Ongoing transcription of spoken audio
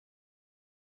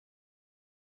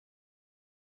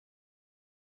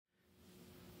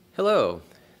Hello,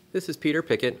 this is Peter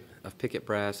Pickett of Pickett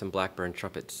Brass and Blackburn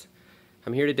Trumpets.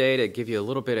 I'm here today to give you a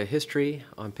little bit of history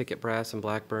on Pickett Brass and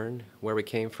Blackburn, where we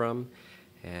came from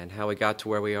and how we got to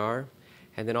where we are,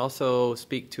 and then also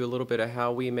speak to a little bit of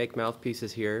how we make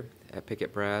mouthpieces here at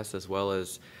Pickett Brass, as well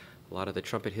as a lot of the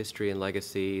trumpet history and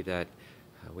legacy that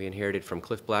we inherited from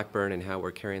Cliff Blackburn and how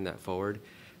we're carrying that forward,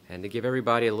 and to give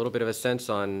everybody a little bit of a sense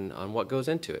on what goes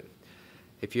into it.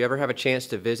 If you ever have a chance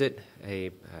to visit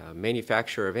a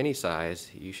manufacturer of any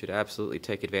size, you should absolutely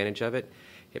take advantage of it.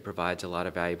 It provides a lot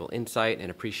of valuable insight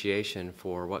and appreciation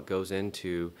for what goes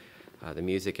into the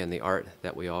music and the art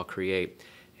that we all create,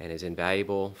 and is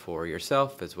invaluable for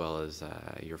yourself as well as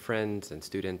your friends and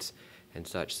students and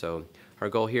such. So our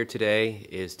goal here today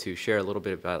is to share a little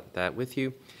bit about that with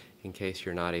you in case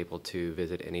you're not able to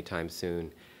visit anytime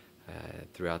soon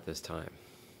throughout this time.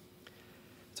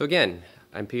 So again,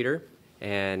 I'm Peter,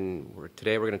 and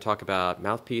today we're going to talk about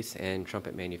mouthpiece and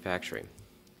trumpet manufacturing.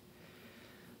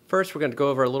 First, we're going to go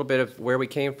over a little bit of where we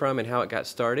came from and how it got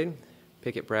started.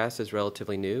 Pickett Brass is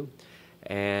relatively new,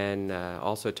 and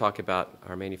also talk about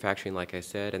our manufacturing, like I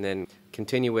said, and then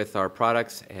continue with our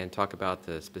products and talk about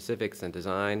the specifics and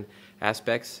design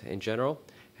aspects in general,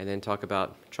 and then talk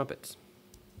about trumpets.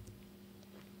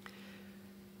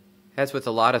 As with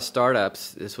a lot of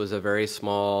startups, this was a very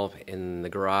small in the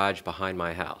garage behind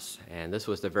my house, and this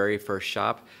was the very first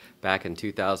shop back in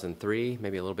 2003,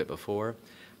 maybe a little bit before.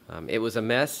 It was a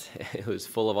mess. It was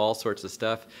full of all sorts of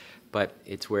stuff, but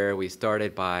it's where we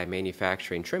started by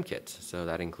manufacturing trim kits. So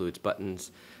that includes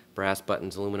buttons, brass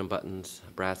buttons, aluminum buttons,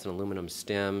 brass and aluminum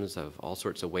stems of all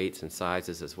sorts of weights and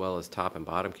sizes, as well as top and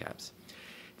bottom caps.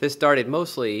 This started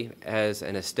mostly as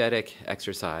an aesthetic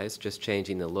exercise, just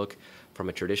changing the look from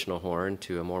a traditional horn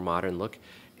to a more modern look.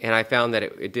 And I found that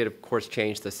it did, of course,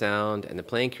 change the sound and the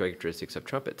playing characteristics of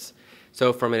trumpets.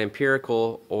 So from an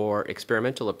empirical or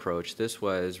experimental approach, this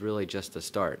was really just the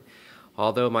start.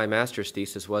 Although my master's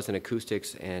thesis was in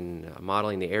acoustics and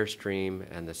modeling the airstream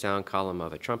and the sound column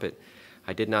of a trumpet,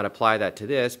 I did not apply that to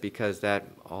this because that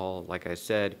all, like I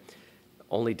said,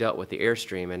 only dealt with the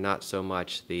airstream and not so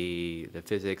much the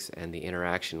physics and the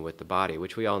interaction with the body,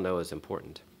 which we all know is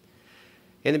important.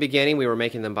 In the beginning, we were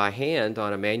making them by hand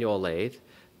on a manual lathe,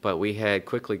 but we had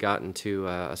quickly gotten to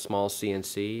a small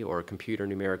CNC or computer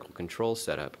numerical control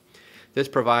setup. This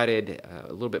provided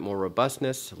a little bit more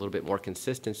robustness, a little bit more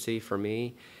consistency for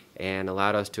me, and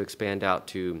allowed us to expand out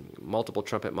to multiple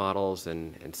trumpet models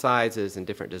and sizes and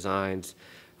different designs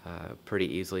pretty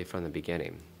easily from the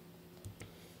beginning.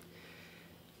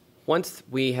 Once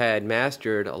we had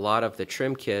mastered a lot of the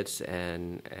trim kits,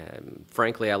 and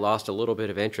frankly I lost a little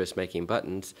bit of interest making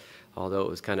buttons, although it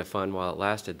was kind of fun while it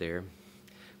lasted there,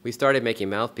 we started making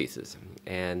mouthpieces.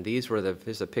 And these were this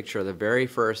is a picture of the very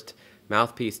first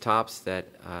mouthpiece tops that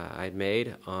I'd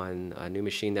made on a new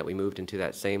machine that we moved into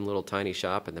that same little tiny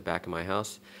shop in the back of my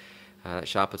house. That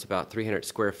shop was about 300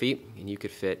 square feet, and you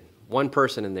could fit one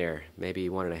person in there, maybe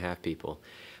 1.5 people,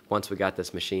 once we got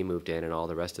this machine moved in and all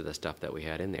the rest of the stuff that we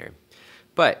had in there.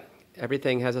 But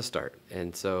everything has a start,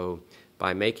 and so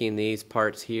by making these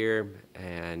parts here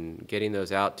and getting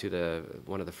those out to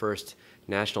one of the first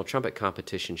national trumpet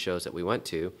competition shows that we went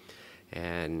to,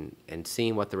 and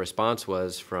seeing what the response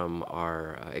was from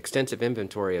our extensive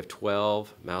inventory of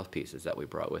 12 mouthpieces that we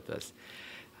brought with us,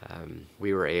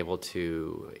 we were able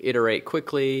to iterate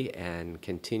quickly and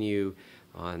continue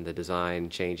on the design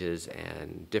changes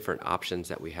and different options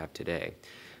that we have today.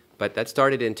 But that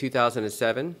started in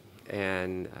 2007,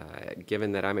 and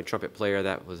given that I'm a trumpet player,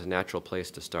 that was a natural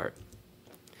place to start.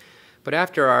 But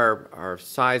after our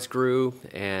size grew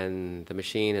and the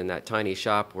machine and that tiny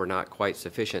shop were not quite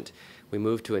sufficient, we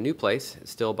moved to a new place,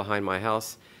 still behind my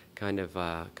house kind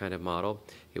of model.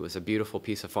 It was a beautiful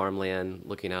piece of farmland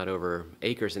looking out over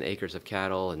acres and acres of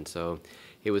cattle, and so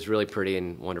it was really pretty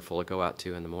and wonderful to go out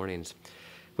to in the mornings.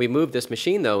 We moved this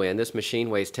machine though in. This machine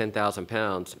weighs 10,000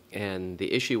 pounds, and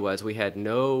the issue was we had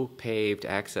no paved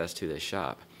access to this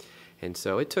shop. And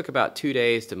so it took about 2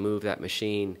 days to move that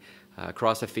machine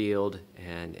across a field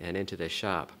and into this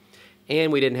shop.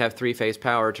 And we didn't have three-phase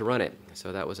power to run it,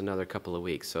 so that was another couple of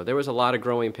weeks. So there was a lot of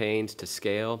growing pains to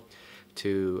scale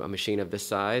to a machine of this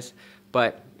size,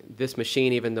 but this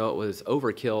machine, even though it was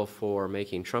overkill for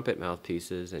making trumpet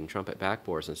mouthpieces and trumpet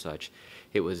backbores and such,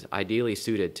 it was ideally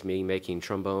suited to me making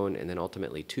trombone and then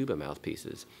ultimately tuba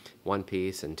mouthpieces,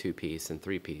 1-piece and 2-piece and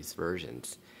 3-piece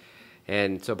versions.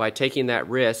 And so by taking that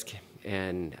risk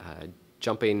and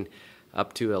jumping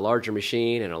up to a larger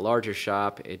machine and a larger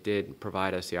shop, it did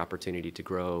provide us the opportunity to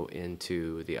grow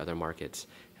into the other markets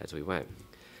as we went.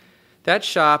 That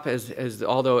shop,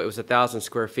 although it was 1,000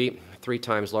 square feet, 3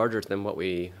 times larger than what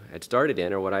we had started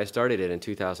in, or what I started in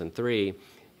 2003,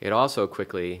 it also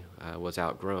quickly was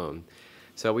outgrown.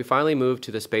 So we finally moved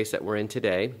to the space that we're in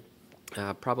today,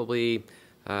 probably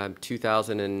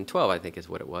 2012, I think is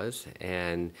what it was.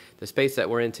 And the space that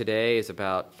we're in today is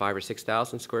about 5,000 or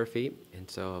 6,000 square feet. And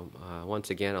so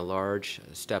once again, a large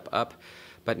step up.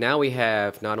 But now we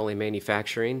have not only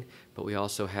manufacturing, but we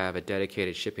also have a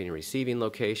dedicated shipping and receiving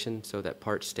location so that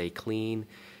parts stay clean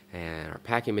and our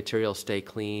packing materials stay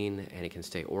clean and it can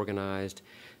stay organized.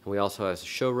 And we also have a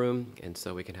showroom, and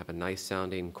so we can have a nice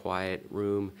sounding, quiet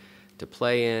room to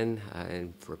play in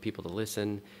and for people to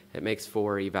listen. It makes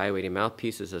for evaluating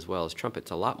mouthpieces as well as trumpets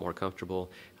a lot more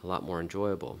comfortable, a lot more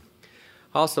enjoyable.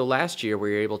 Also, last year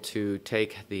we were able to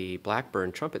take the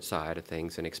Blackburn trumpet side of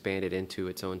things and expand it into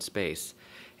its own space.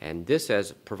 And this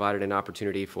has provided an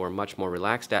opportunity for a much more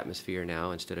relaxed atmosphere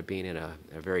now instead of being in a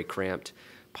very cramped,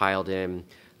 piled-in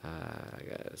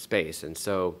space. And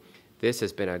so this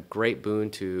has been a great boon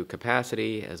to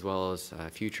capacity as well as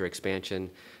future expansion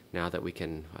now that we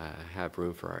can have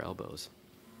room for our elbows.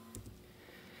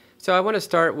 So I want to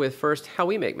start with first how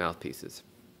we make mouthpieces.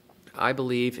 I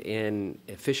believe in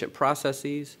efficient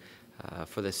processes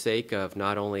for the sake of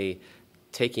not only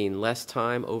taking less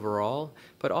time overall,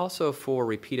 but also for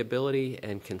repeatability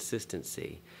and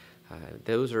consistency.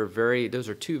 Those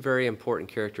are two very important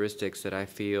characteristics that I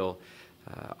feel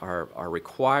are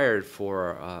required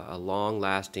for a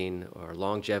long-lasting or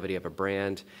longevity of a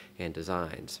brand and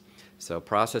designs. So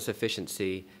process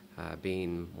efficiency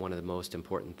being one of the most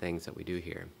important things that we do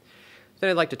here. Then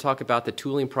I'd like to talk about the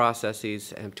tooling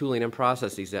and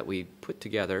processes that we put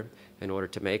together in order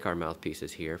to make our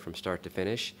mouthpieces here from start to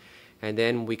finish. And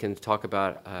then we can talk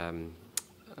about a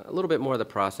little bit more of the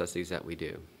processes that we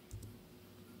do.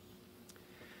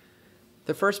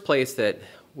 The first place that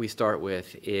we start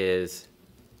with is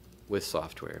with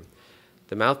software.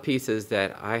 The mouthpieces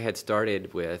that I had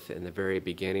started with in the very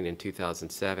beginning in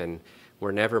 2007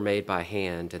 were never made by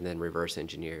hand and then reverse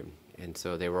engineered. And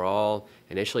so they were all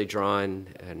initially drawn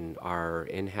in our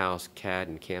in-house CAD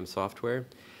and CAM software.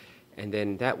 And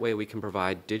then that way we can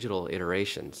provide digital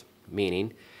iterations,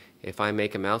 meaning if I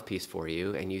make a mouthpiece for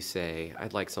you and you say,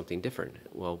 I'd like something different,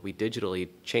 well, we digitally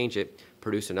change it,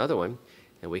 produce another one,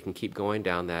 and we can keep going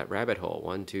down that rabbit hole,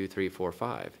 1, 2, 3, 4,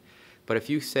 5. But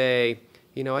if you say,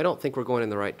 you know, I don't think we're going in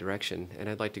the right direction, and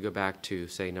I'd like to go back to,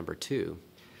 say, number 2,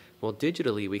 well,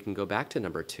 digitally we can go back to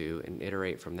number 2 and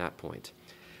iterate from that point.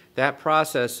 That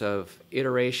process of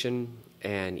iteration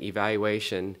and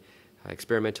evaluation,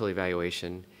 experimental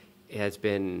evaluation, has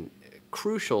been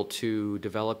crucial to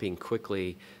developing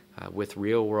quickly with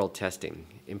real-world testing.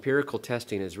 Empirical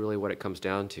testing is really what it comes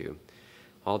down to.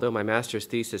 Although my master's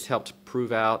thesis helped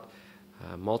prove out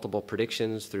multiple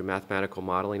predictions through mathematical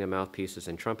modeling of mouthpieces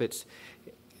and trumpets,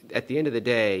 at the end of the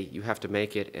day, you have to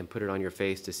make it and put it on your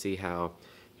face to see how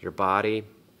your body,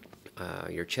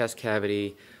 your chest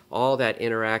cavity, all that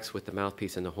interacts with the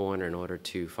mouthpiece and the horn in order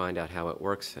to find out how it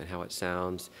works and how it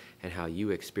sounds and how you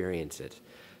experience it.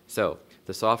 So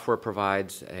the software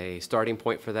provides a starting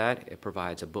point for that. It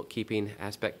provides a bookkeeping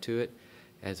aspect to it,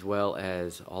 as well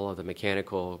as all of the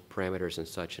mechanical parameters and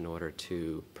such in order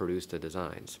to produce the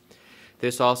designs.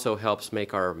 This also helps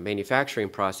make our manufacturing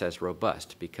process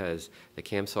robust because the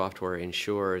CAM software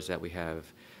ensures that we have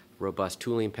robust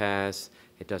tooling paths.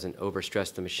 It doesn't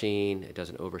overstress the machine. It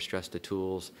doesn't overstress the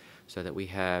tools so that we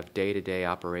have day-to-day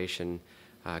operation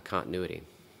continuity.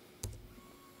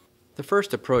 The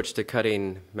first approach to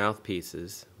cutting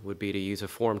mouthpieces would be to use a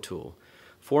form tool.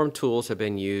 Form tools have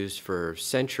been used for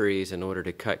centuries in order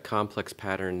to cut complex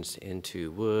patterns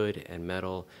into wood and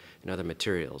metal and other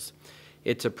materials.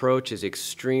 Its approach is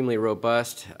extremely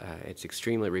robust, it's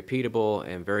extremely repeatable,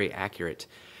 and very accurate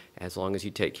as long as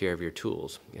you take care of your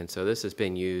tools. And so this has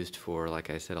been used for, like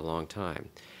I said, a long time.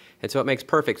 And so it makes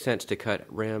perfect sense to cut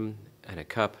rim and a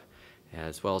cup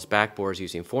as well as backbores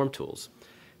using form tools.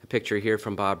 A picture here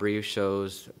from Bob Reeves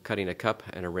shows cutting a cup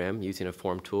and a rim using a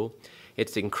form tool.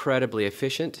 It's incredibly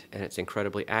efficient, and it's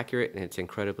incredibly accurate, and it's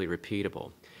incredibly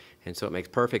repeatable. And so it makes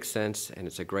perfect sense, and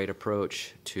it's a great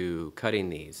approach to cutting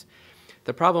these.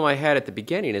 The problem I had at the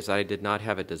beginning is I did not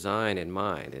have a design in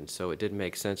mind, and so it didn't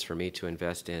make sense for me to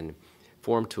invest in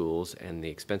form tools and the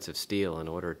expensive steel in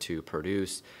order to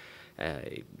produce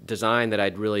a design that I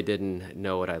really didn't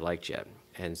know what I liked yet.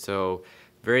 And so,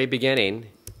 very beginning,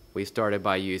 we started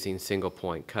by using single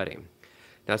point cutting.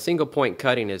 Now, single point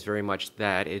cutting is very much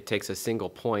that. It takes a single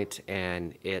point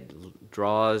and it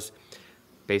draws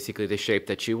basically the shape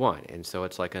that you want. And so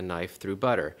it's like a knife through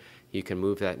butter. You can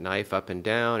move that knife up and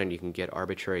down and you can get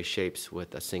arbitrary shapes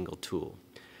with a single tool.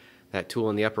 That tool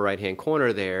in the upper right-hand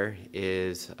corner there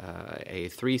is a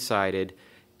three-sided,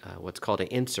 what's called an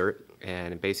insert,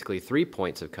 and basically 3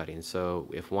 points of cutting. So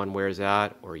if one wears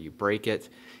out or you break it,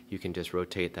 you can just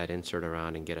rotate that insert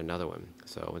around and get another one.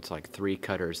 So it's like 3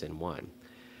 cutters in one.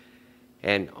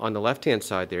 And on the left-hand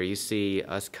side there, you see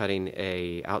us cutting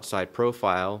a outside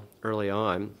profile early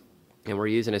on, and we're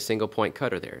using a single point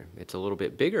cutter there. It's a little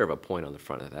bit bigger of a point on the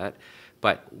front of that,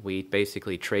 but we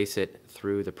basically trace it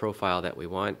through the profile that we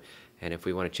want. And if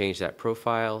we want to change that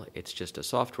profile, it's just a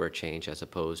software change as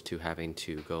opposed to having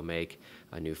to go make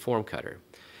a new form cutter.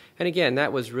 And again,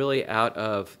 that was really out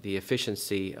of the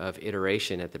efficiency of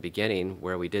iteration at the beginning,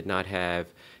 where we did not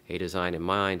have a design in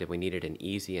mind and we needed an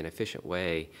easy and efficient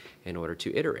way in order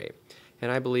to iterate.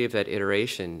 And I believe that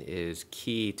iteration is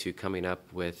key to coming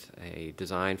up with a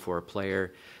design for a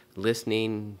player,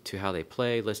 listening to how they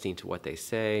play, listening to what they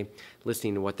say,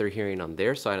 listening to what they're hearing on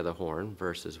their side of the horn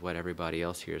versus what everybody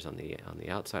else hears on the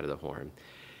outside of the horn,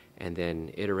 and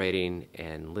then iterating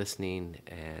and listening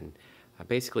and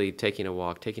basically taking a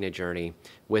walk, taking a journey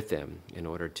with them in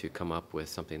order to come up with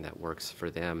something that works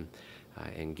for them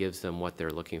and gives them what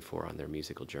they're looking for on their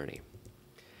musical journey.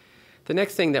 The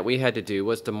next thing that we had to do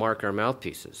was to mark our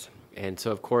mouthpieces. And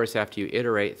so, of course, after you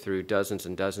iterate through dozens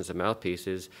and dozens of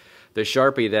mouthpieces, the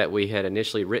Sharpie that we had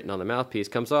initially written on the mouthpiece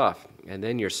comes off, and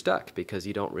then you're stuck because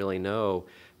you don't really know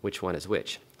which one is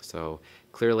which. So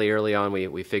clearly early on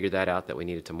we figured that out, that we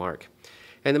needed to mark.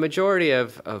 And the majority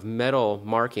of metal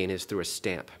marking is through a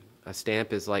stamp. A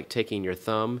stamp is like taking your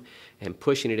thumb and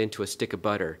pushing it into a stick of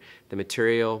butter. The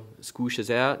material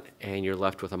squooshes out and you're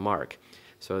left with a mark.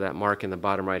 So that mark in the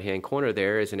bottom right-hand corner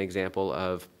there is an example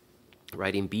of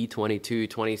writing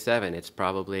B2227. It's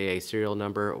probably a serial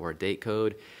number or a date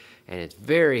code, and it's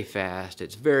very fast,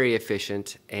 it's very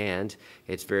efficient, and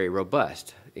it's very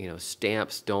robust. You know,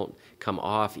 stamps don't come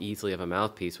off easily of a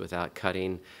mouthpiece without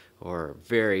cutting or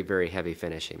very, very heavy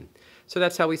finishing. So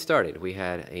that's how we started. We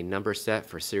had a number set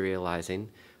for serializing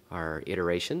our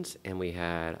iterations, and we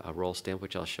had a roll stamp,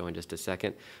 which I'll show in just a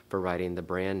second, for writing the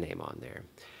brand name on there.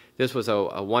 This was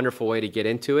a wonderful way to get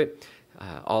into it,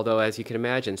 although as you can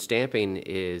imagine, stamping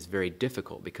is very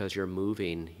difficult because you're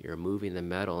moving the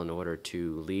metal in order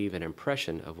to leave an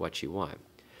impression of what you want.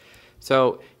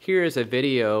 So here's a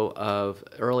video of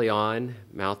early on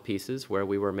mouthpieces where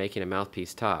we were making a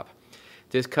mouthpiece top.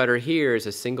 This cutter here is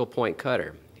a single point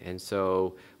cutter, and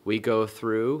so we go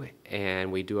through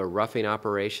and we do a roughing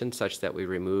operation such that we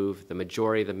remove the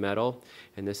majority of the metal,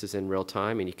 and this is in real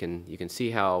time, and you can see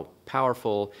how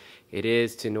powerful it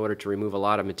is in order to remove a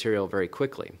lot of material very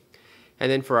quickly.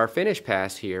 And then for our finish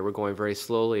pass here, we're going very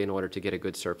slowly in order to get a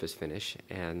good surface finish,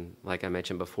 and like I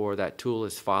mentioned before, that tool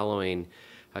is following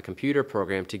a computer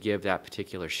program to give that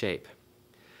particular shape.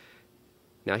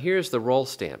 Now here's the roll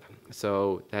stamp.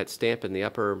 So that stamp in the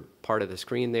upper part of the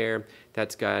screen there,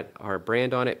 that's got our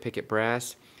brand on it, Pickett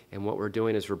brass, and what we're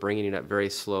doing is we're bringing it up very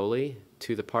slowly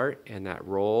to the part, and that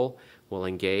roll will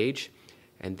engage,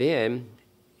 and then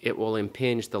it will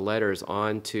impinge the letters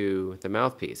onto the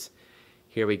mouthpiece.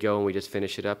 Here we go, and we just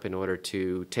finish it up in order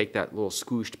to take that little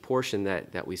squooshed portion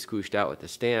that we squooshed out with the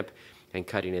stamp and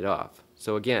cutting it off.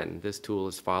 So again, this tool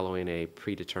is following a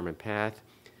predetermined path.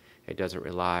 It doesn't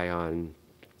rely on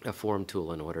a form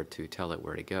tool in order to tell it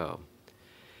where to go.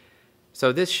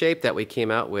 So this shape that we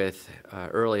came out with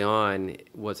early on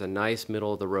was a nice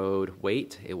middle-of-the-road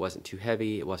weight. It wasn't too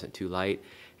heavy, it wasn't too light,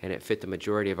 and it fit the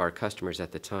majority of our customers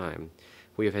at the time.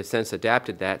 We have since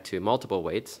adapted that to multiple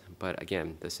weights, but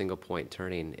again, the single point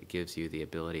turning gives you the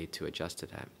ability to adjust to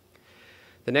that.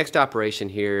 The next operation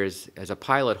here is a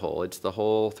pilot hole. It's the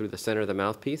hole through the center of the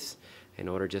mouthpiece in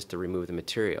order just to remove the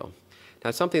material. Now,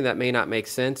 something that may not make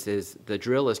sense is the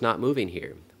drill is not moving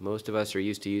here. Most of us are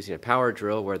used to using a power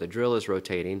drill where the drill is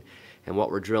rotating and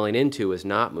what we're drilling into is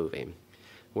not moving.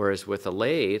 Whereas with a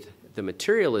lathe, the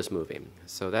material is moving.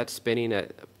 So that's spinning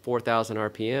at 4,000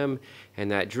 RPM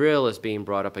and that drill is being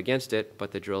brought up against it,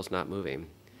 but the drill's not moving.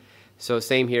 So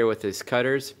same here with these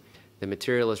cutters. The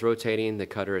material is rotating, the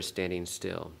cutter is standing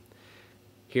still.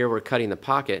 Here we're cutting the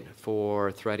pocket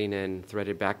for threading and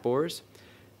threaded backbores.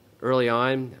 Early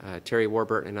on, Terry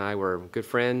Warburton and I were good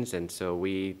friends, and so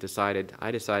I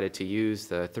decided to use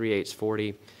the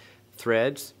 3/8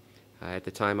 threads. At the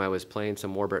time I was playing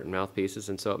some Warburton mouthpieces,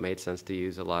 and so it made sense to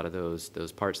use a lot of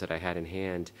those parts that I had in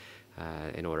hand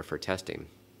in order for testing.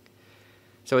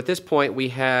 So at this point we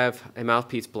have a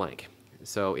mouthpiece blank.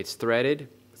 So it's threaded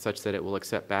such that it will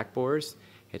accept backbores.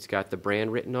 It's got the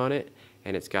brand written on it,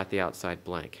 and it's got the outside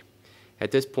blank. At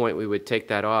this point, we would take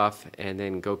that off and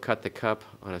then go cut the cup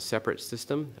on a separate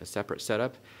system, a separate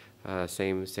setup,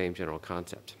 same general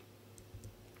concept.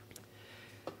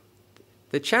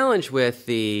 The challenge with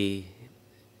the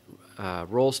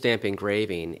roll stamp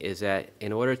engraving is that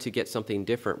in order to get something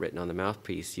different written on the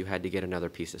mouthpiece, you had to get another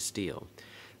piece of steel.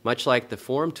 Much like the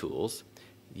form tools,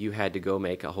 you had to go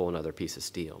make a whole other piece of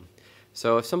steel.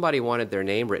 So if somebody wanted their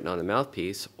name written on the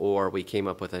mouthpiece, or we came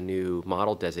up with a new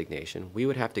model designation, we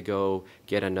would have to go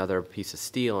get another piece of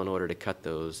steel in order to cut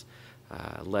those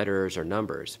letters or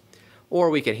numbers. Or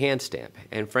we could hand stamp,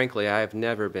 and frankly I've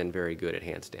never been very good at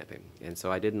hand stamping, and so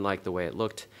I didn't like the way it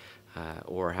looked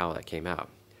or how that came out.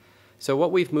 So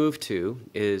what we've moved to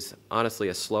is honestly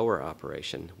a slower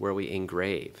operation where we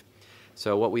engrave.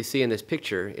 So what we see in this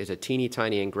picture is a teeny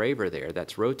tiny engraver there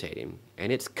that's rotating,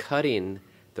 and it's cutting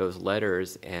those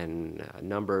letters and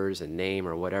numbers and name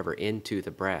or whatever into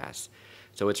the brass.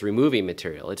 So it's removing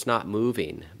material. It's not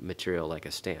moving material like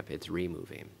a stamp, it's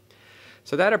removing.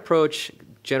 So that approach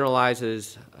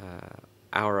generalizes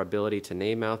our ability to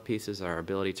name mouthpieces, our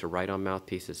ability to write on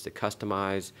mouthpieces, to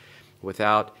customize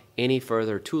without any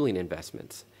further tooling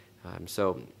investments.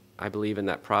 So I believe in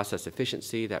that process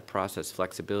efficiency, that process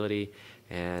flexibility,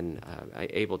 and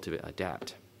able to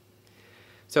adapt.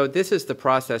 So this is the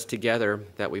process together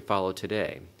that we follow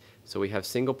today. So we have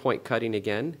single point cutting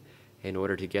again in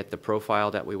order to get the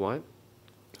profile that we want.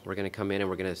 We're going to come in and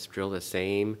we're going to drill the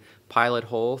same pilot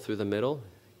hole through the middle,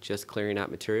 just clearing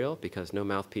out material because no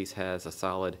mouthpiece has a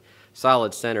solid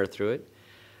center through it.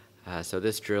 So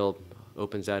this drill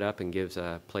opens that up and gives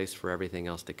a place for everything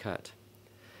else to cut.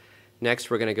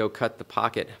 Next, we're going to go cut the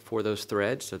pocket for those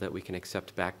threads so that we can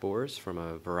accept backbores from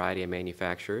a variety of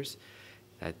manufacturers.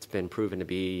 That's been proven to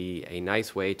be a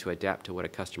nice way to adapt to what a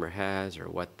customer has or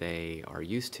what they are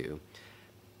used to.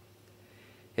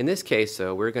 In this case,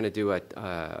 though, we're going to do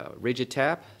a rigid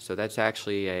tap. So that's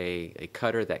actually a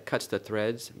cutter that cuts the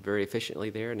threads very efficiently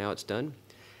there. Now it's done.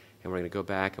 And we're going to go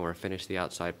back and we're finish the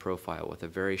outside profile with a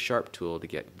very sharp tool to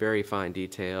get very fine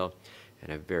detail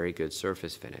and a very good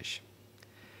surface finish.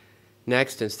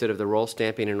 Next, instead of the roll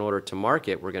stamping in order to mark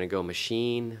it, we're going to go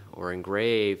machine or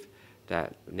engrave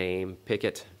that name,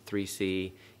 Pickett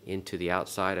 3C, into the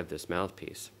outside of this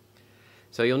mouthpiece.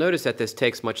 So you'll notice that this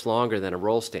takes much longer than a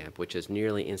roll stamp, which is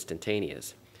nearly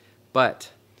instantaneous. But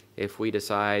if we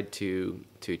decide to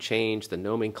change the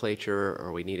nomenclature,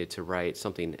 or we needed to write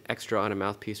something extra on a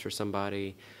mouthpiece for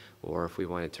somebody, or if we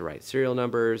wanted to write serial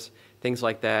numbers, things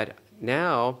like that,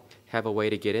 now have a way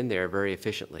to get in there very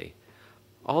efficiently.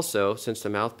 Also, since the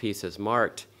mouthpiece is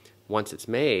marked once it's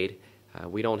made,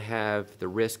 we don't have the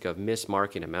risk of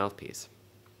mismarking a mouthpiece.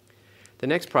 The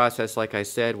next process, like I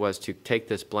said, was to take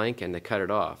this blank and to cut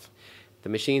it off. The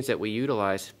machines that we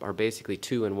utilize are basically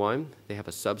 2-in-1. They have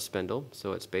a sub-spindle,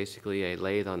 so it's basically a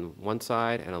lathe on one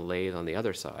side and a lathe on the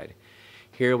other side.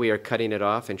 Here we are cutting it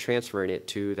off and transferring it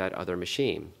to that other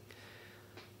machine.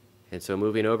 And so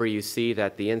moving over, you see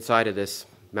that the inside of this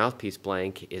mouthpiece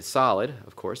blank is solid,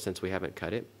 of course, since we haven't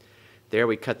cut it. There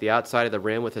we cut the outside of the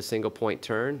rim with a single point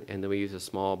turn, and then we use a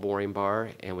small boring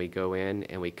bar and we go in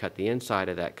and we cut the inside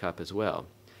of that cup as well.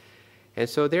 And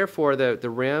so therefore the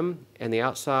rim and the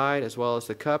outside as well as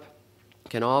the cup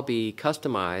can all be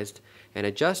customized and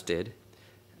adjusted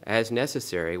as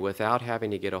necessary without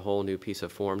having to get a whole new piece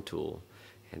of form tool.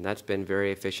 And that's been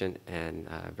very efficient and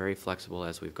very flexible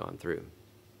as we've gone through.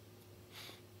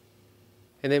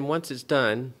 And then once it's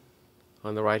done,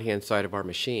 on the right hand side of our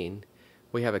machine,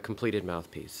 we have a completed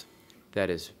mouthpiece that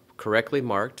is correctly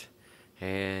marked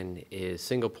and is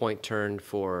single point turned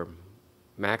for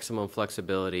maximum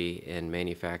flexibility in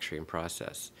manufacturing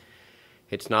process.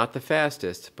 It's not the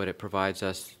fastest, but it provides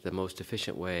us the most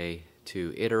efficient way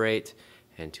to iterate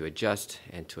and to adjust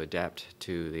and to adapt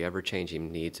to the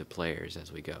ever-changing needs of players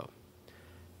as we go.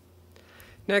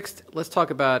 Next, let's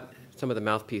talk about some of the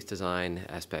mouthpiece design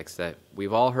aspects that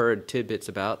we've all heard tidbits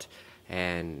about,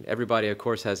 and everybody, of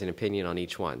course, has an opinion on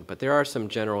each one. But there are some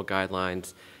general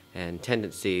guidelines and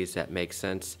tendencies that make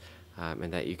sense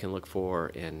and that you can look for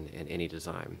in any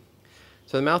design.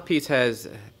 So the mouthpiece has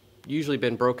usually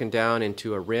been broken down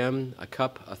into a rim, a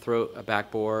cup, a throat, a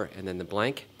backbore, and then the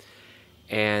blank.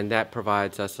 And that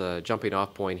provides us a jumping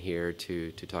off point here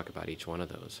to talk about each one of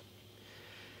those.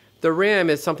 The rim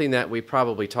is something that we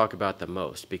probably talk about the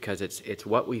most because it's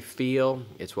what we feel,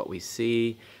 it's what we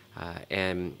see,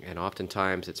 and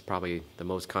oftentimes it's probably the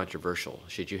most controversial.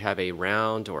 Should you have a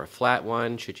round or a flat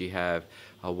one? Should you have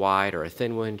a wide or a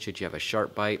thin one? Should you have a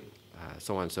sharp bite?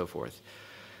 So on and so forth.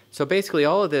 So basically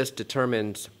all of this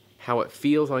determines how it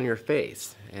feels on your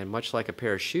face, and much like a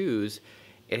pair of shoes,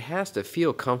 it has to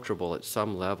feel comfortable at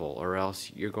some level or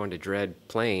else you're going to dread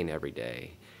playing every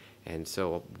day. And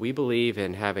so we believe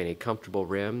in having a comfortable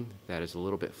rim that is a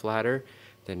little bit flatter,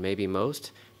 than maybe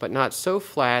most, but not so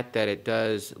flat that it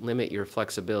does limit your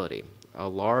flexibility. A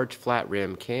large flat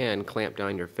rim can clamp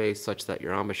down your face such that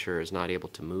your embouchure is not able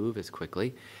to move as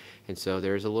quickly, and so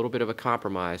there's a little bit of a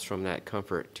compromise from that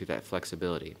comfort to that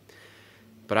flexibility.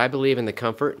 But I believe in the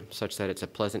comfort such that it's a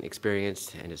pleasant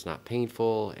experience and it's not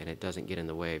painful and it doesn't get in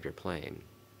the way of your playing.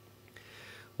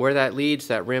 Where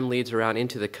that rim leads around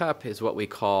into the cup is what we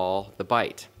call the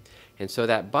bite. And so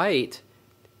that bite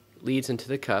leads into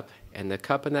the cup, and the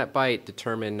cup and that bite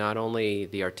determine not only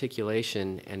the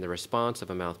articulation and the response of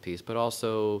a mouthpiece, but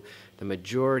also the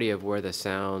majority of where the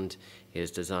sound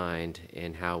is designed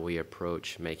and how we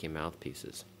approach making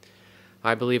mouthpieces.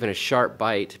 I believe in a sharp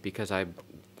bite because I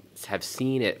have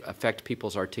seen it affect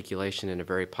people's articulation in a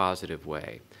very positive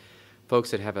way. Folks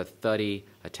that have a thuddy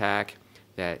attack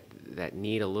that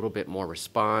need a little bit more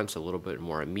response, a little bit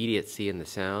more immediacy in the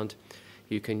sound,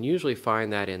 you can usually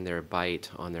find that in their bite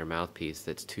on their mouthpiece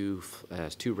that's too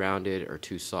rounded or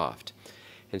too soft.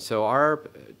 And so our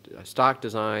stock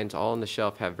designs, all on the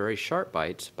shelf, have very sharp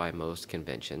bites by most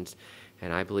conventions,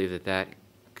 and I believe that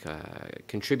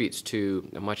contributes to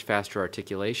a much faster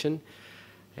articulation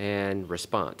and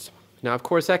response. Now, of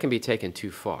course, that can be taken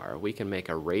too far. We can make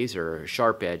a razor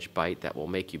sharp edge bite that will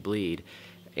make you bleed,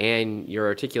 and your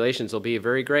articulations will be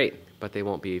very great, but they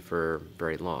won't be for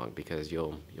very long because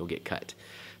you'll get cut.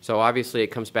 So obviously it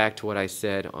comes back to what I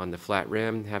said on the flat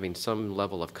rim, having some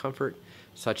level of comfort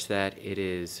such that it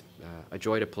is a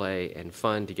joy to play and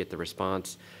fun to get the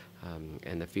response,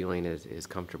 and the feeling is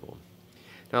comfortable.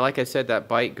 Now, like I said, that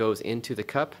bite goes into the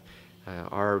cup.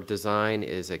 Our design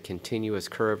is a continuous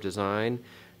curve design.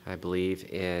 I believe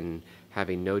in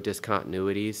having no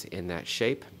discontinuities in that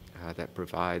shape that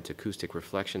provides acoustic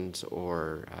reflections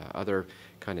or other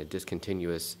kind of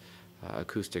discontinuous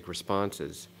acoustic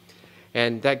responses.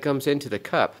 And that comes into the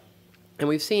cup. And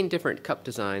we've seen different cup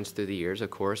designs through the years, of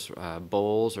course,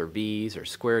 bowls or V's or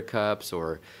square cups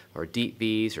or deep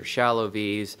V's or shallow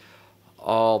V's,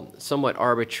 all somewhat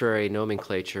arbitrary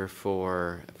nomenclature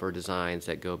for designs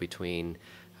that go between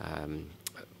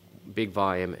big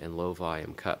volume and low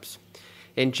volume cups.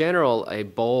 In general, a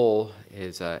bowl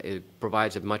it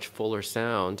provides a much fuller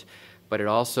sound, but it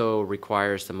also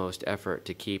requires the most effort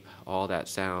to keep all that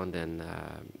sound and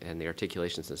the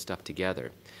articulations and stuff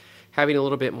together. Having a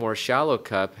little bit more shallow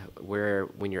cup, where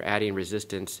when you're adding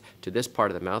resistance to this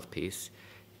part of the mouthpiece,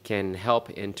 can help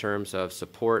in terms of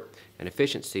support and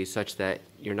efficiency such that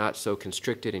you're not so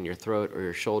constricted in your throat or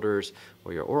your shoulders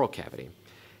or your oral cavity.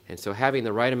 And so having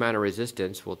the right amount of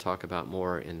resistance, we'll talk about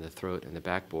more in the throat and the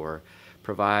back bore,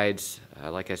 provides,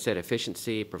 like I said,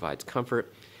 efficiency, provides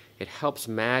comfort. It helps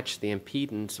match the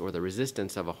impedance or the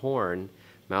resistance of a horn,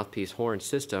 mouthpiece horn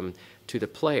system, to the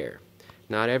player.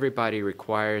 Not everybody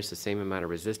requires the same amount of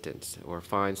resistance or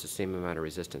finds the same amount of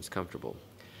resistance comfortable.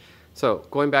 So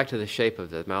going back to the shape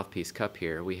of the mouthpiece cup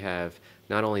here, we have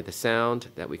not only the sound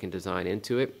that we can design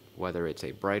into it, whether it's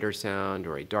a brighter sound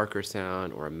or a darker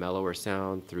sound or a mellower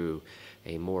sound through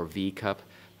a more V cup,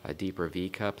 a deeper V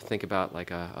cup. Think about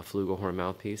like a flugelhorn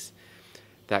mouthpiece.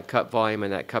 That cup volume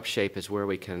and that cup shape is where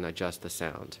we can adjust the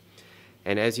sound.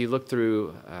 And as you look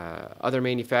through other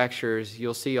manufacturers,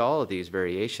 you'll see all of these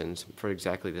variations for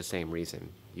exactly the same reason.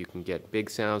 You can get big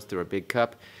sounds through a big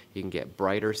cup. You can get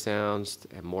brighter sounds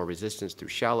and more resistance through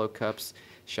shallow cups,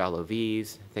 shallow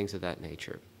V's, things of that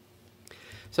nature.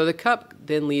 So the cup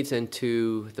then leads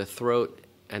into the throat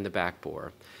and the back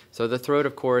bore. So the throat,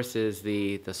 of course, is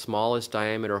the smallest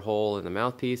diameter hole in the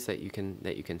mouthpiece that you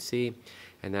can see,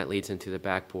 and that leads into the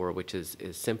back bore, which is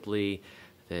simply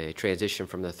the transition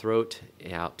from the throat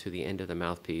out to the end of the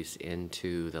mouthpiece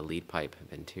into the lead pipe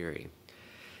venturi.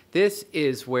 This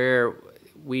is where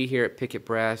we here at Pickett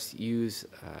Brass use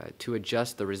to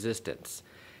adjust the resistance.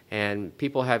 And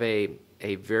people have a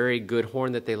very good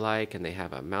horn that they like, and they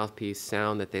have a mouthpiece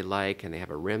sound that they like, and they have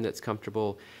a rim that's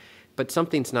comfortable, but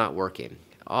something's not working.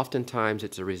 Oftentimes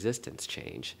it's a resistance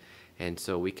change, and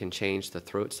so we can change the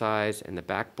throat size and the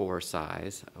back bore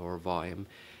size or volume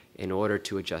in order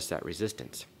to adjust that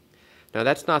resistance. Now,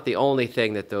 that's not the only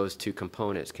thing that those two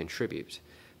components contribute.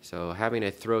 So having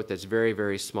a throat that's very,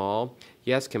 very small,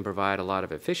 yes, can provide a lot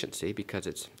of efficiency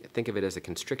because think of it as a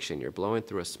constriction. You're blowing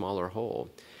through a smaller hole.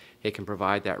 It can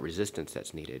provide that resistance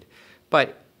that's needed.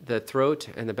 But the throat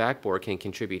and the back bore can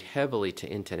contribute heavily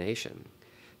to intonation.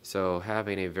 So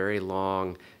having a very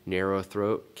long, narrow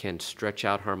throat can stretch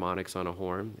out harmonics on a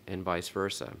horn and vice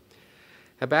versa.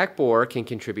 A back bore can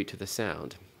contribute to the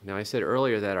sound. Now, I said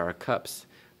earlier that our cups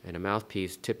and a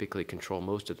mouthpiece typically control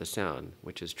most of the sound,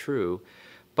 which is true,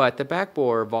 but the back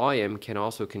bore volume can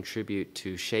also contribute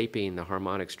to shaping the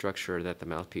harmonic structure that the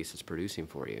mouthpiece is producing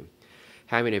for you.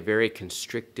 having a very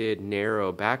constricted,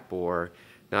 narrow backbore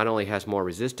not only has more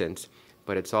resistance,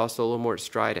 but it's also a little more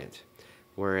strident.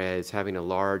 Whereas having a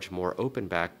large, more open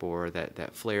backbore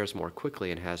that flares more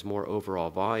quickly and has more overall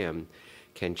volume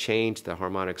can change the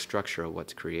harmonic structure of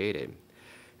what's created.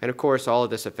 And of course, all of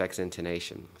this affects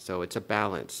intonation. So it's a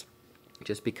balance.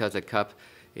 Just because a cup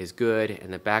is good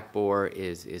and the backbore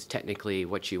is technically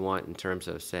what you want in terms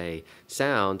of, say,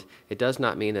 sound, it does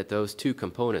not mean that those two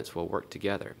components will work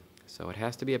together. So it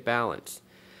has to be a balance.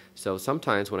 So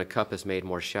sometimes when a cup is made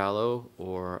more shallow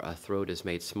or a throat is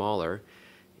made smaller,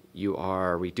 you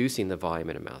are reducing the volume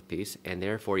in a mouthpiece, and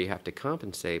therefore you have to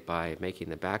compensate by making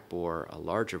the backbore a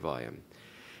larger volume.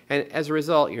 And as a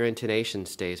result, your intonation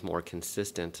stays more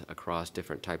consistent across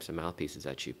different types of mouthpieces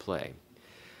that you play.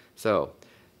 So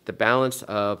the balance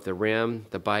of the rim,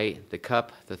 the bite, the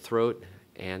cup, the throat,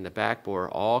 and the backbore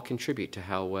all contribute to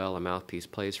how well a mouthpiece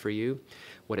plays for you,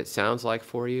 what it sounds like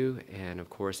for you, and of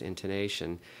course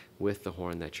intonation with the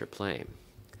horn that you're playing.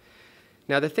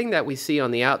 Now the thing that we see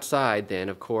on the outside then,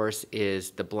 of course,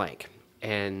 is the blank.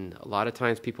 And a lot of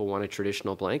times people want a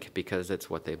traditional blank because it's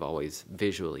what they've always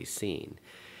visually seen.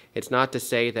 It's not to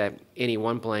say that any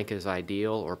one blank is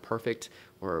ideal or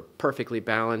perfectly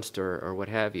balanced or what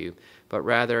have you, but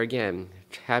rather, again,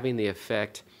 having the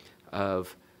effect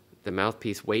of the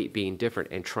mouthpiece weight being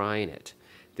different and trying it.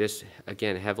 This,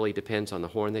 again, heavily depends on the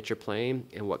horn that you're playing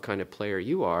and what kind of player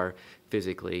you are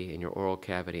physically in your oral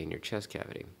cavity and your chest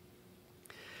cavity.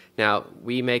 Now,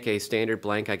 we make a standard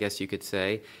blank, I guess you could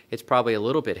say. It's probably a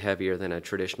little bit heavier than a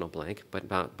traditional blank, but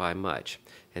not by much.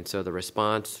 And so the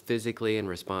response physically and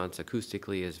response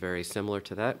acoustically is very similar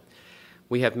to that.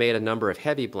 We have made a number of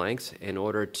heavy blanks in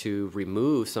order to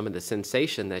remove some of the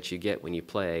sensation that you get when you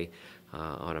play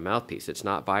on a mouthpiece. It's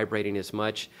not vibrating as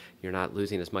much. You're not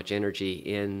losing as much energy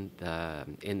in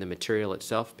the material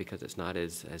itself because it's not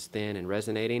as thin and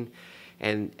resonating.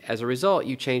 And as a result,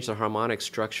 you change the harmonic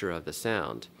structure of the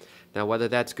sound. Now, whether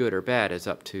that's good or bad is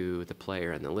up to the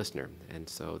player and the listener. And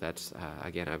so that's,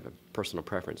 again, I have a personal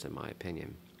preference in my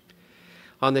opinion.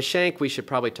 On the shank, we should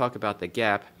probably talk about the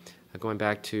gap. Going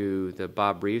back to the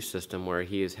Bob Reeves system where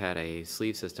he has had a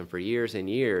sleeve system for years and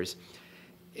years,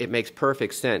 it makes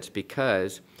perfect sense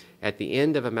because at the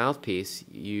end of a mouthpiece,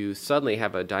 you suddenly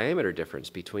have a diameter difference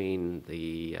between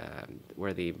the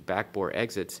where the backbore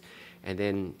exits and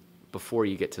then before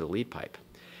you get to the lead pipe.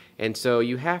 And so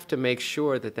you have to make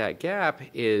sure that that gap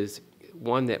is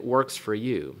one that works for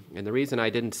you. And the reason I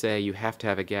didn't say you have to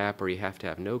have a gap or you have to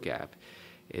have no gap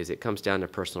is it comes down to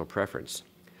personal preference.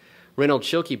 Reynold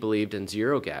Schilke believed in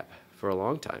zero gap for a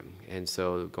long time. And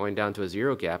so going down to a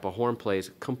zero gap, a horn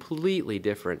plays completely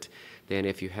different than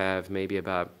if you have maybe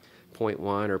about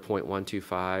 0.1 or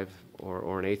 0.125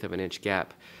 or an eighth of an inch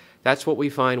gap. That's what we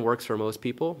find works for most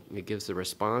people. It gives the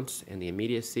response and the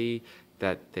immediacy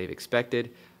that they've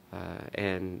expected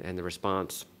and the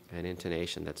response and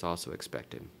intonation that's also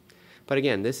expected. But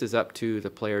again, this is up to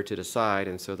the player to decide,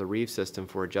 and so the Reeves system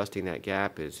for adjusting that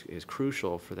gap is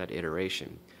crucial for that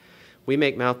iteration. We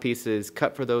make mouthpieces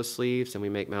cut for those sleeves, and we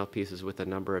make mouthpieces with a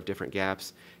number of different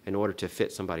gaps in order to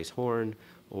fit somebody's horn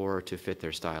or to fit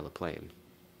their style of playing.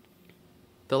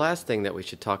 The last thing that we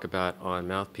should talk about on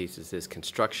mouthpieces is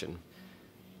construction.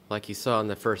 Like you saw in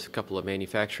the first couple of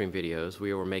manufacturing videos,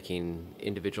 we were making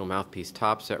individual mouthpiece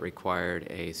tops that required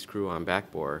a screw-on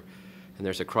backbore, and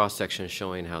there's a cross-section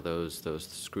showing how those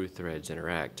screw threads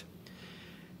interact.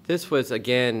 This was,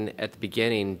 again, at the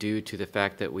beginning due to the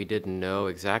fact that we didn't know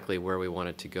exactly where we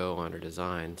wanted to go on our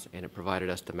designs, and it provided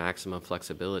us the maximum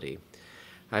flexibility.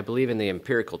 I believe in the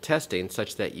empirical testing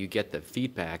such that you get the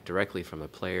feedback directly from the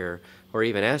player or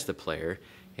even as the player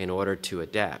in order to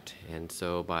adapt. And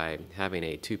so by having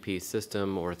a two-piece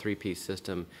system or a three-piece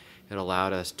system, it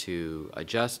allowed us to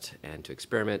adjust and to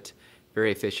experiment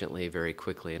very efficiently, very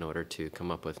quickly in order to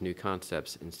come up with new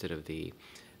concepts instead of the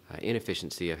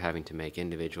inefficiency of having to make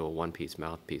individual one-piece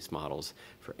mouthpiece models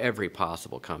for every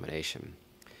possible combination.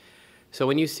 So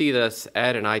when you see this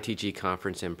at an ITG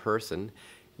conference in person,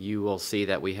 you will see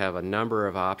that we have a number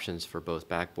of options for both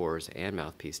backbores and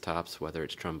mouthpiece tops, whether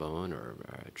it's trombone or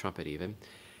trumpet even.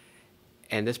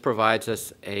 And this provides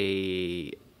us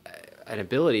an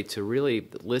ability to really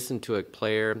listen to a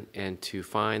player and to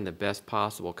find the best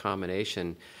possible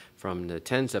combination from the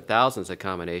tens of thousands of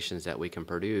combinations that we can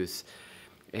produce,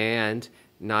 and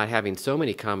not having so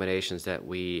many combinations that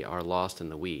we are lost in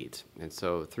the weeds. And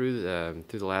so through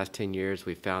the last 10 years,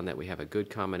 we've found that we have a good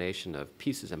combination of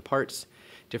pieces and parts,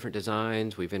 different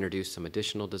designs. We've introduced some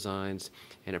additional designs,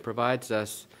 and it provides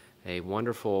us a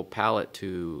wonderful palette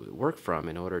to work from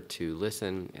in order to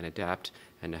listen and adapt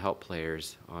and to help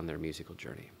players on their musical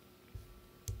journey.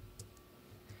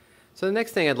 So the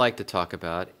next thing I'd like to talk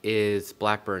about is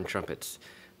Blackburn Trumpets.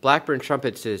 Blackburn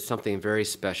Trumpets is something very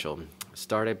special.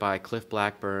 Started by Cliff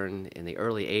Blackburn in the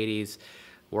early 80s,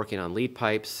 working on lead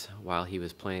pipes while he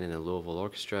was playing in the Louisville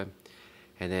Orchestra,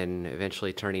 and then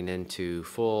eventually turning into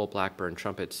full Blackburn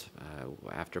Trumpets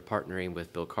after partnering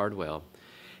with Bill Cardwell,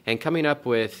 and coming up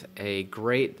with a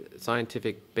great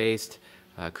scientific-based,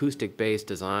 acoustic-based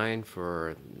design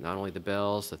for not only the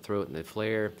bells, the throat, and the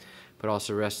flare, but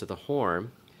also the rest of the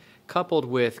horn, coupled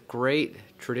with great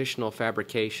traditional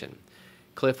fabrication.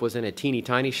 Cliff was in a teeny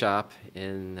tiny shop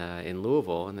in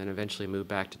Louisville and then eventually moved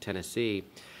back to Tennessee.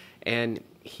 And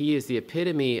he is the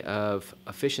epitome of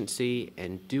efficiency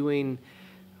and doing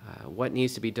what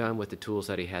needs to be done with the tools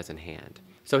that he has in hand.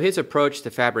 So his approach to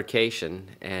fabrication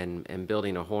and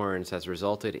building of horns has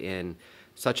resulted in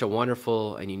such a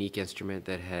wonderful and unique instrument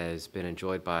that has been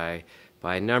enjoyed by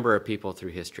a number of people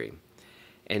through history.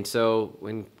 And so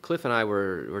when Cliff and I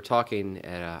were talking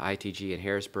at ITG in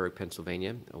Harrisburg,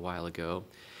 Pennsylvania a while ago,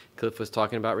 Cliff was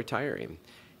talking about retiring.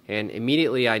 And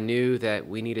immediately I knew that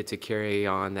we needed to carry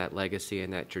on that legacy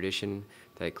and that tradition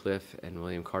that Cliff and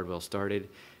William Cardwell started,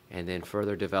 and then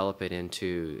further develop it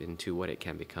into what it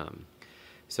can become.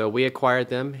 So we acquired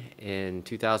them in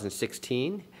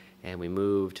 2016, and we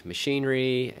moved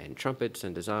machinery and trumpets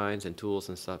and designs and tools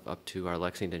and stuff up to our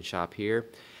Lexington shop here,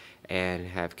 and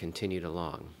have continued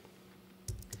along.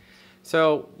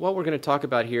 So what we're going to talk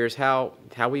about here is how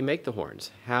we make the horns,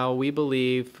 how we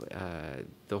believe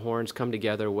the horns come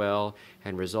together well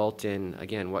and result in,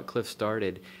 again, what Cliff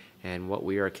started and what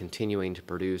we are continuing to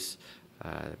produce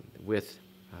with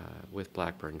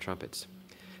Blackburn Trumpets.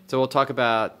 So we'll talk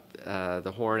about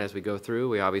the horn as we go through.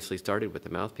 We obviously started with the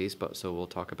mouthpiece, so we'll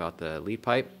talk about the lead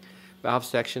pipe, valve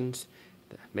sections,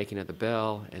 the making of the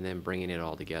bell, and then bringing it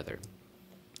all together.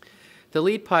 The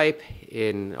lead pipe,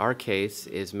 in our case,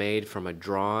 is made from a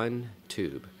drawn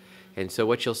tube. And so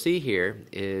what you'll see here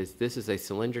is this is a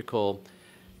cylindrical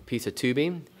piece of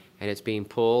tubing, and it's being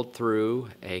pulled through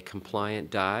a compliant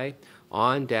die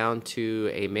on down to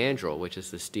a mandrel, which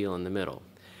is the steel in the middle.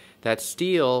 That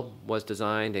steel was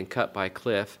designed and cut by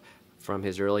Cliff from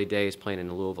his early days playing in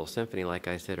the Louisville Symphony, like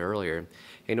I said earlier,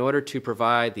 in order to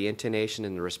provide the intonation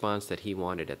and the response that he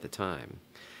wanted at the time.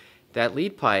 That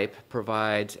lead pipe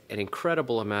provides an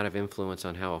incredible amount of influence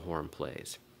on how a horn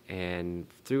plays. And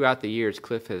throughout the years,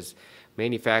 Cliff has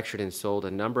manufactured and sold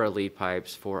a number of lead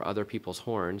pipes for other people's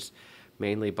horns,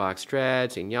 mainly box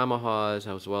Strads and Yamahas,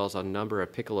 as well as a number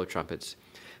of piccolo trumpets,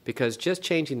 because just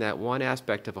changing that one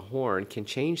aspect of a horn can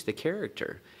change the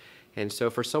character. And so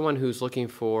for someone who's looking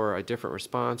for a different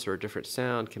response or a different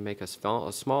sound, can make a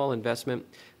small investment,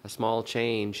 a small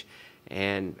change,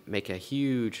 and make a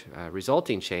huge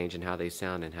resulting change in how they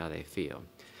sound and how they feel.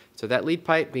 So that lead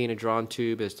pipe, being a drawn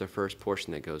tube, is the first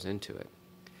portion that goes into it.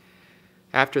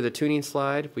 After the tuning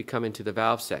slide, we come into the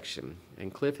valve section,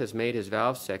 and Cliff has made his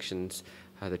valve sections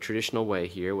the traditional way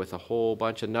here with a whole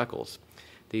bunch of knuckles.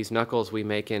 These knuckles we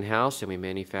make in-house, and we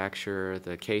manufacture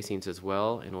the casings as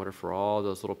well in order for all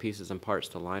those little pieces and parts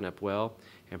to line up well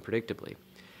and predictably.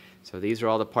 So these are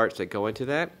all the parts that go into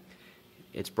that.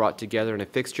 It's brought together in a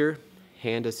fixture,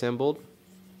 hand assembled,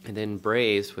 and then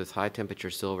brazed with high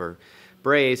temperature silver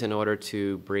braze in order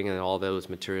to bring in all those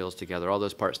materials together, all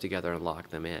those parts together, and lock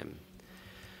them in.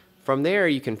 From there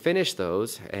you can finish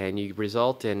those, and you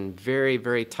result in very,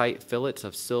 very tight fillets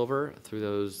of silver through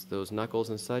those knuckles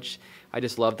and such. I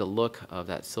just love the look of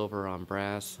that silver on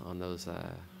brass on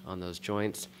those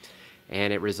joints,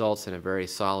 and it results in a very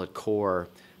solid core,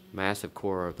 massive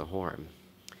core of the horn.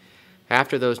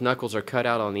 After those knuckles are cut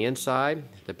out on the inside,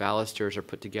 the balusters are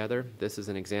put together. This is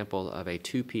an example of a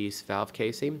two-piece valve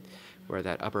casing, where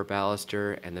that upper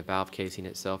baluster and the valve casing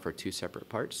itself are two separate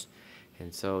parts.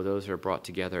 And so those are brought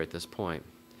together at this point.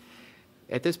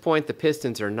 At this point, the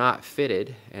pistons are not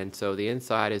fitted, and so the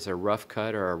inside is a rough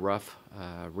cut or a rough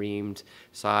reamed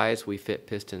size. We fit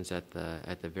pistons at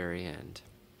the very end.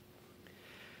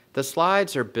 The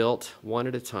slides are built one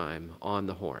at a time on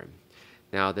the horn.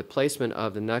 Now, the placement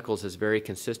of the knuckles is very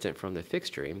consistent from the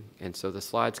fixturing, and so the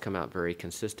slides come out very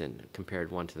consistent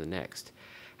compared one to the next.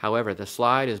 However, the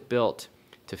slide is built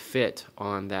to fit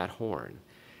on that horn.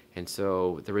 And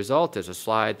so the result is a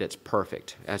slide that's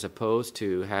perfect, as opposed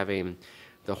to having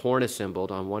the horn assembled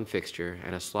on one fixture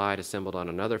and a slide assembled on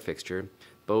another fixture,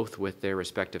 both with their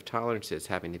respective tolerances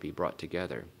having to be brought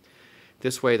together.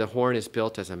 This way the horn is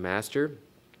built as a master,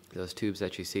 those tubes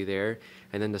that you see there,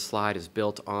 and then the slide is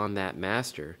built on that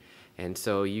master. And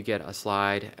so you get a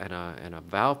slide and a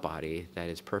valve body that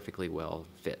is perfectly well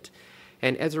fit.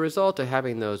 And as a result of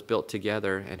having those built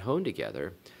together and honed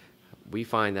together, we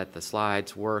find that the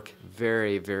slides work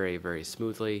very, very, very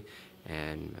smoothly,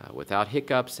 and without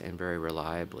hiccups and very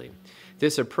reliably.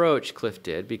 This approach Cliff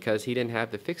did because he didn't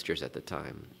have the fixtures at the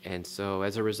time, and so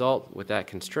as a result, with that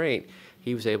constraint,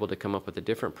 he was able to come up with a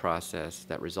different process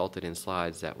that resulted in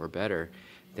slides that were better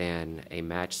than a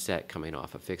matched set coming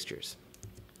off of fixtures.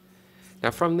 Now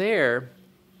from there,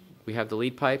 we have the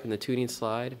lead pipe and the tuning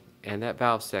slide and that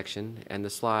valve section and the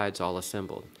slides all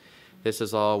assembled. This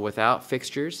is all without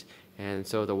fixtures, and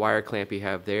so the wire clamp you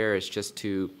have there is just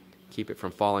to keep it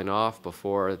from falling off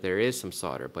before there is some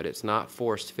solder, but it's not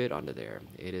forced fit onto there.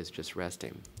 It is just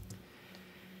resting.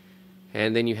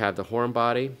 And then you have the horn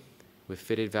body with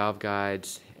fitted valve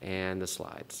guides and the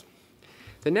slides.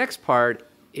 The next part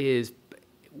is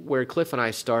where Cliff and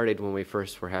I started when we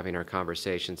first were having our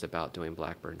conversations about doing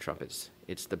Blackburn trumpets.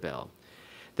 It's the bell.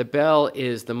 The bell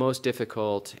is the most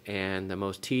difficult and the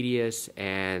most tedious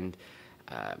and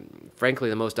frankly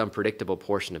the most unpredictable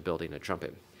portion of building a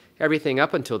trumpet. Everything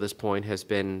up until this point has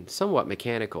been somewhat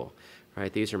mechanical,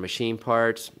 right? These are machine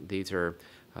parts, these are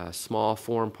small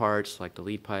form parts like the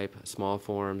lead pipe, small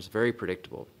forms, very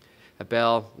predictable. A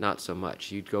bell, not so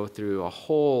much. You'd go through a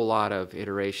whole lot of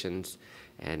iterations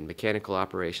and mechanical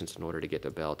operations in order to get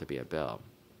the bell to be a bell.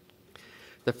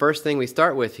 The first thing we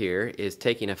start with here is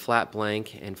taking a flat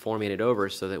blank and forming it over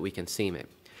so that we can seam it.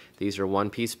 These are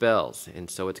one-piece bells, and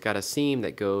so it's got a seam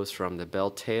that goes from the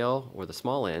bell tail, or the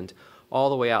small end, all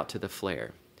the way out to the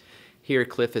flare. Here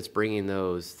Cliff is bringing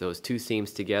those two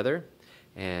seams together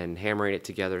and hammering it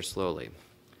together slowly.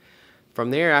 From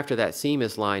there, after that seam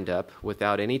is lined up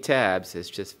without any tabs, it's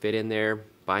just fit in there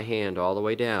by hand all the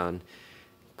way down.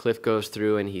 Cliff goes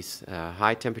through and he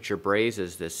high temperature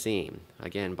braises this seam,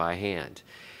 again by hand.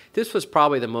 This was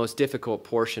probably the most difficult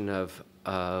portion of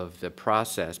the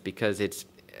process because it's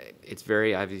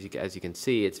very, as you can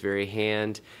see, it's very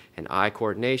hand and eye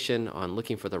coordination on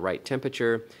looking for the right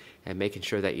temperature and making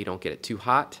sure that you don't get it too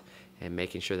hot and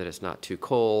making sure that it's not too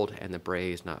cold and the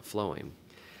braze not flowing.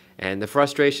 And the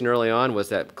frustration early on was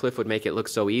that Cliff would make it look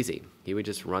so easy. He would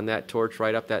just run that torch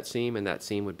right up that seam and that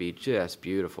seam would be just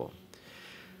beautiful.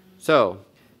 So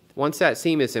once that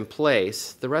seam is in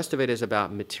place, the rest of it is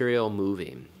about material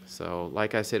moving. So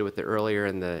like I said with the earlier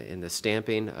in the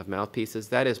stamping of mouthpieces,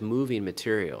 that is moving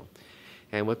material.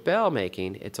 And with bell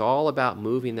making, it's all about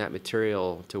moving that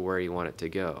material to where you want it to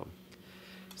go.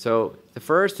 So the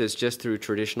first is just through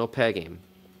traditional pegging.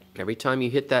 Every time you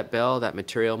hit that bell, that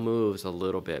material moves a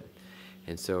little bit.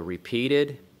 And so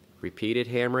repeated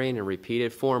hammering and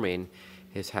repeated forming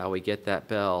is how we get that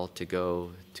bell to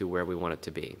go to where we want it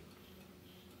to be.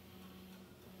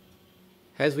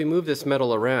 As we move this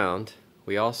metal around,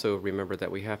 we also remember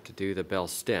that we have to do the bell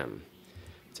stem.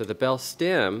 So the bell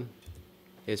stem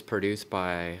is produced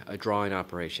by a drawing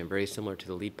operation, very similar to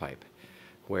the lead pipe,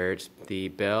 where the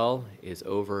bell is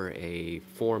over a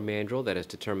form mandrel that is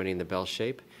determining the bell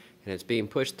shape, and it's being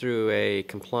pushed through a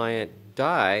compliant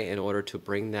die in order to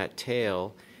bring that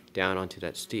tail down onto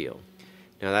that steel.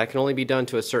 Now that can only be done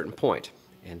to a certain point,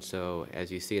 and so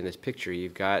as you see in this picture,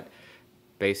 you've got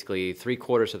basically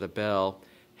 3/4 of the bell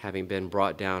having been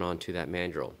brought down onto that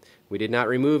mandrel. We did not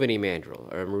remove any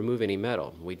mandrel or remove any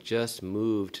metal. We just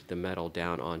moved the metal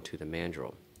down onto the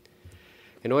mandrel.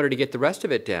 In order to get the rest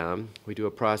of it down, we do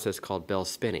a process called bell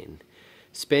spinning.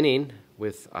 Spinning,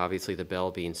 with obviously the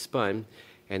bell being spun,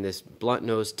 and this blunt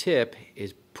nose tip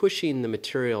is pushing the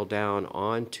material down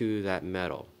onto that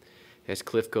metal. As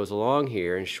Cliff goes along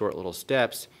here in short little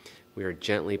steps, we are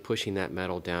gently pushing that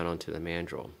metal down onto the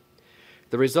mandrel.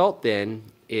 The result then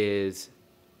is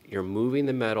you're moving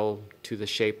the metal to the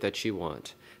shape that you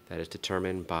want, that is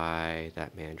determined by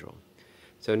that mandrel.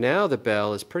 So now the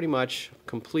bell is pretty much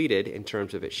completed in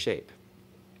terms of its shape.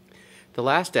 The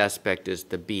last aspect is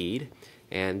the bead,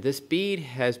 and this bead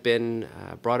has been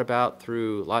brought about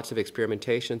through lots of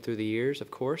experimentation through the years,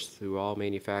 of course, through all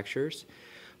manufacturers.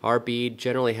 Our bead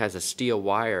generally has a steel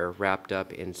wire wrapped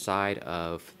up inside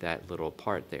of that little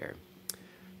part there.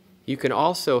 You can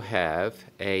also have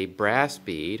a brass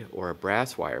bead or a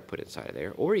brass wire put inside of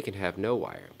there, or you can have no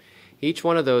wire. Each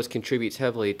one of those contributes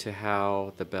heavily to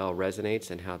how the bell resonates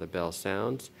and how the bell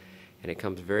sounds, and it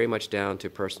comes very much down to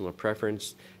personal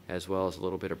preference as well as a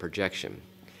little bit of projection.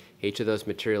 Each of those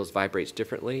materials vibrates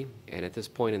differently, and at this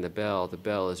point in the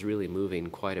bell is really moving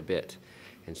quite a bit,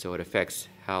 and so it affects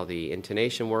how the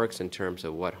intonation works in terms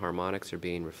of what harmonics are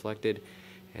being reflected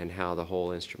and how the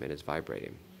whole instrument is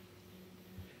vibrating.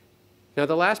 Now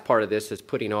the last part of this is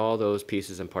putting all those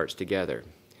pieces and parts together.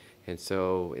 And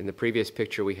so in the previous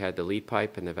picture we had the lead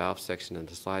pipe and the valve section and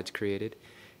the slides created,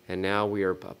 and now we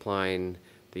are applying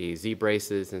the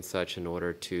Z-braces and such in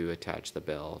order to attach the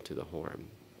bell to the horn.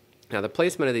 Now the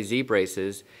placement of these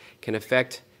Z-braces can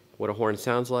affect what a horn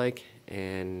sounds like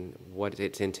and what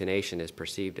its intonation is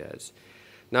perceived as.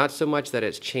 Not so much that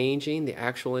it's changing the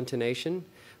actual intonation,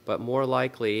 but more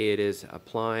likely it is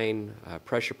applying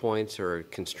pressure points or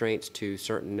constraints to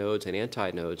certain nodes and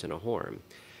antinodes in a horn.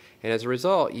 And as a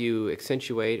result, you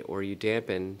accentuate or you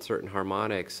dampen certain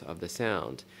harmonics of the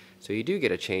sound. So you do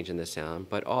get a change in the sound,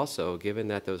 but also, given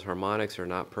that those harmonics are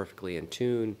not perfectly in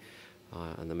tune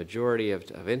on the majority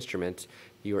of instruments,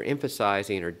 you are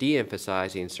emphasizing or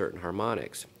de-emphasizing certain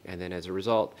harmonics. And then as a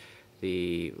result,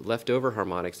 the leftover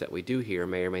harmonics that we do hear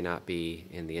may or may not be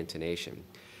in the intonation.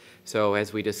 So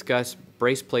as we discuss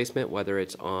brace placement, whether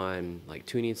it's on like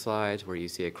tuning slides where you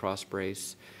see a cross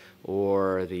brace,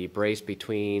 or the brace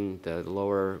between the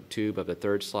lower tube of the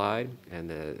third slide and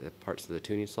the parts of the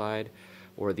tuning slide,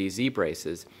 or the Z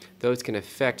braces, those can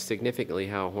affect significantly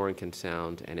how a horn can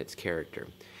sound and its character.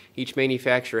 Each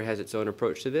manufacturer has its own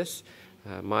approach to this.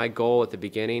 My goal at the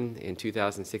beginning in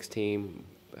 2016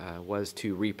 was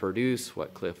to reproduce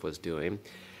what Cliff was doing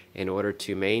in order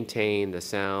to maintain the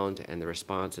sound and the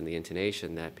response and the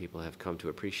intonation that people have come to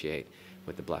appreciate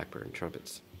with the Blackburn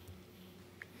trumpets.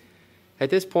 At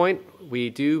this point,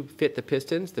 we do fit the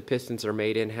pistons. The pistons are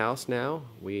made in-house now.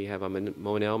 We have a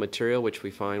Monel material, which we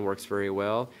find works very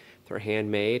well. They're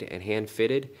handmade and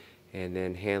hand-fitted and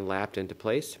then hand-lapped into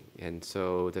place. And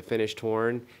so the finished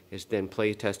horn is then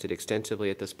play-tested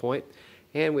extensively at this point.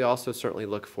 And we also certainly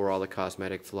look for all the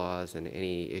cosmetic flaws and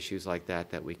any issues like that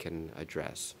that we can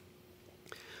address.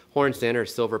 Horns then are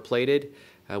silver-plated.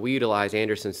 We utilize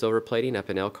Anderson silver plating up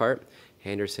in Elkhart.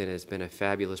 Anderson has been a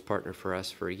fabulous partner for us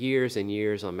for years and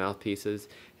years on mouthpieces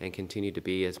and continue to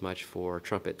be as much for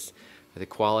trumpets. The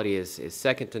quality is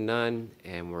second to none,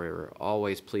 and we're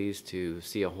always pleased to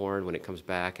see a horn when it comes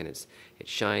back, and it's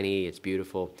shiny, it's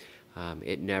beautiful.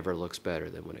 It never looks better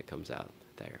than when it comes out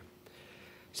there.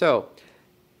 So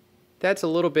that's a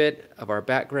little bit of our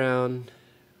background,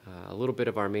 a little bit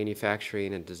of our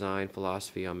manufacturing and design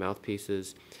philosophy on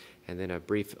mouthpieces, and then a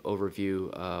brief overview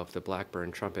of the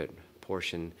Blackburn trumpet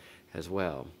portion as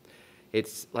well.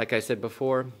 It's, like I said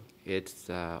before, it's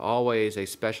always a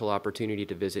special opportunity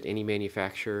to visit any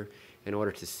manufacturer in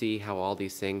order to see how all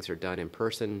these things are done in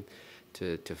person,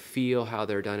 to feel how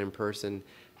they're done in person,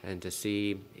 and to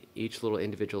see each little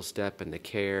individual step and the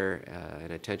care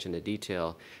and attention to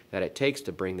detail that it takes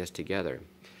to bring this together.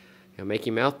 You know,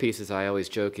 making mouthpieces, I always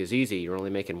joke, is easy. You're only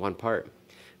making one part.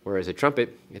 Whereas a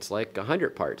trumpet, it's like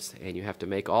 100 parts, and you have to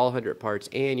make all 100 parts,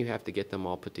 and you have to get them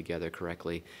all put together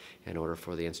correctly in order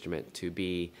for the instrument to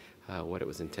be what it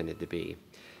was intended to be.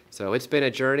 So it's been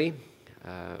a journey,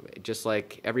 just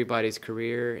like everybody's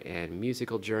career and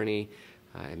musical journey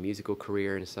and musical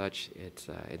career and such.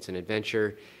 It's an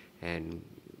adventure, and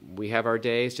we have our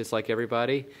days just like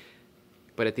everybody.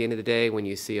 But at the end of the day, when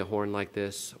you see a horn like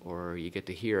this, or you get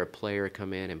to hear a player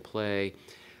come in and play,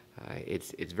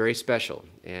 it's very special,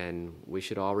 and we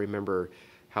should all remember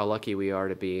how lucky we are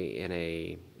to be in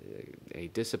a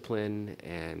discipline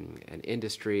and an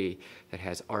industry that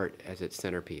has art as its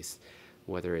centerpiece.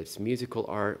 Whether it's musical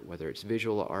art, whether it's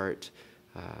visual art,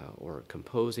 or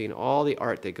composing, all the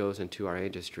art that goes into our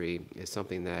industry is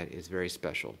something that is very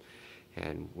special.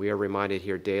 And we are reminded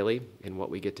here daily in what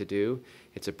we get to do.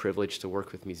 It's a privilege to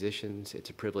work with musicians. It's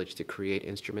a privilege to create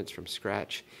instruments from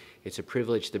scratch. It's a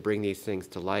privilege to bring these things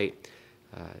to light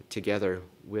together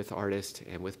with artists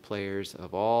and with players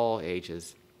of all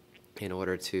ages in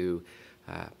order to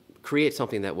create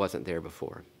something that wasn't there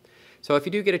before. So if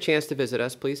you do get a chance to visit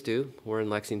us, please do. We're in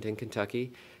Lexington,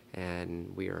 Kentucky,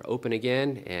 and we are open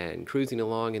again and cruising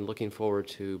along and looking forward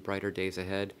to brighter days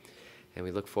ahead. And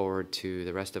we look forward to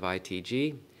the rest of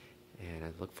ITG, and I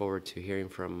look forward to hearing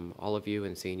from all of you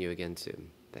and seeing you again soon.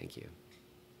 Thank you.